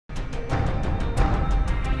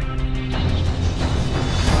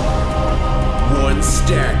coin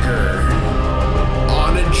stacker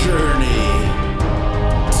on a journey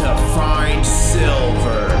to find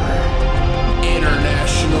silver.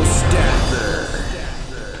 International Stacker.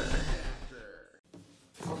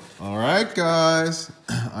 All right, guys,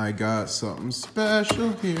 I got something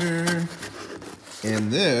special here,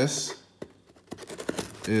 and this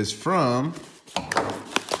is from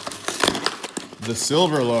the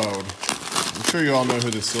Silver Load. I'm sure you all know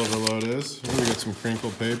who the Silver Load is. Here we got some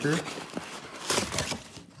crinkled paper.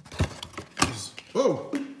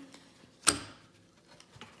 Oh!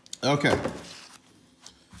 Okay.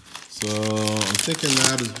 So I'm thinking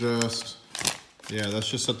that is just, yeah, that's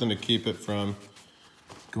just something to keep it from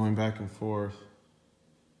going back and forth.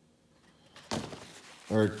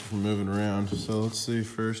 Or from moving around. So let's see,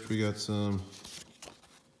 first we got some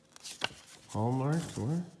Hallmark,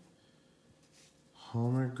 what?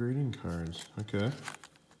 Hallmark greeting cards, okay.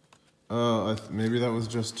 Oh, maybe that was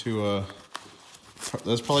just to,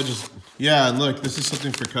 that's probably just, yeah, and look, this is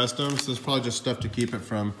something for customs. So it's probably just stuff to keep it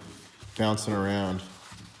from bouncing around.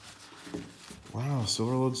 Wow,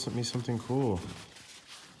 Silverload sent me something cool.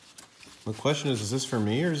 The question is this for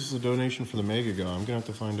me or is this a donation for the Mega Go? I'm gonna have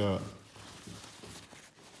to find out.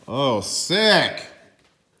 Oh, sick!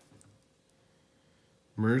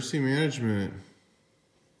 Emergency Management.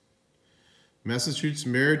 Massachusetts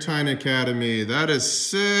Maritime Academy. That is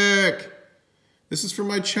sick! This is for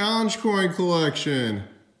my challenge coin collection.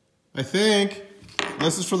 I think.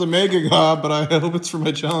 This is for the Mega God, but I hope it's for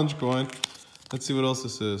my challenge coin. Let's see what else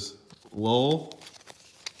this is. Lol.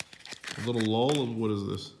 A little lol. What is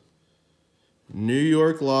this? New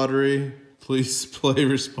York Lottery. Please play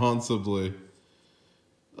responsibly.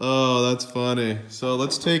 Oh, that's funny. So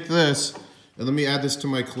let's take this and let me add this to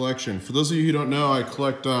my collection. For those of you who don't know, I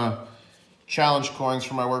collect challenge coins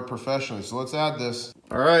for my work professionally. So let's add this.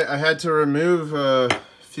 All right, I had to remove a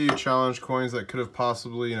few challenge coins that could have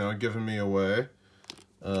possibly, given me away.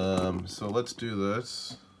 So let's do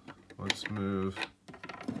this. Let's move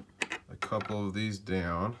a couple of these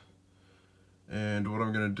down. And what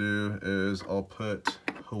I'm gonna do is I'll put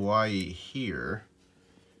Hawaii here.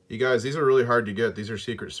 You guys, these are really hard to get. These are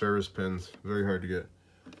Secret Service pins, very hard to get.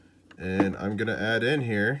 And I'm gonna add in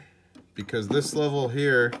here, because this level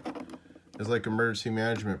here is like emergency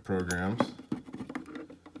management programs,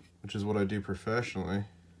 which is what I do professionally.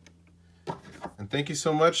 And thank you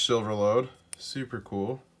so much, Silverload. Super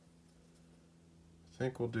cool. I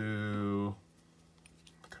think we'll do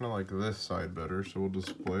kind of like this side better, so we'll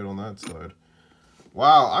display it on that side.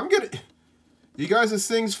 Wow, you guys, this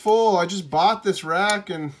thing's full. I just bought this rack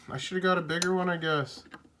and I should have got a bigger one, I guess.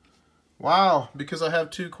 Wow, because I have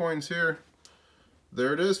 2 coins here.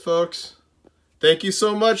 There it is, folks. Thank you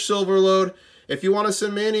so much, Silverload. If you want to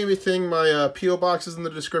send me anything, my P.O. box is in the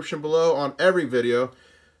description below on every video.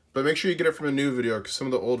 But make sure you get it from a new video, because some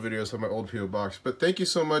of the old videos have my old P.O. box. But thank you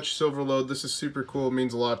so much, Silverload. This is super cool. It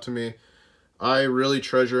means a lot to me. I really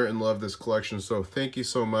treasure and love this collection, so thank you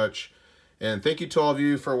so much. And thank you to all of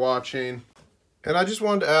you for watching. And I just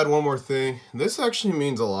wanted to add one more thing. This actually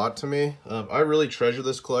means a lot to me. I really treasure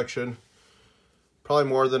this collection, probably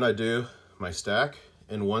more than I do my stack,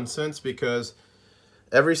 in one sense, because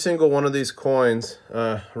every single one of these coins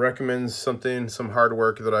recommends some hard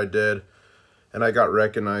work that I did and I got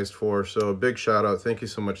recognized for. So a big shout out. Thank you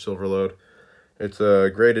so much, Silverload. It's a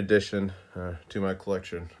great addition to my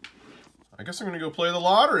collection. I guess I'm gonna go play the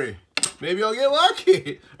lottery. Maybe I'll get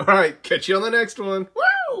lucky. All right, catch you on the next one.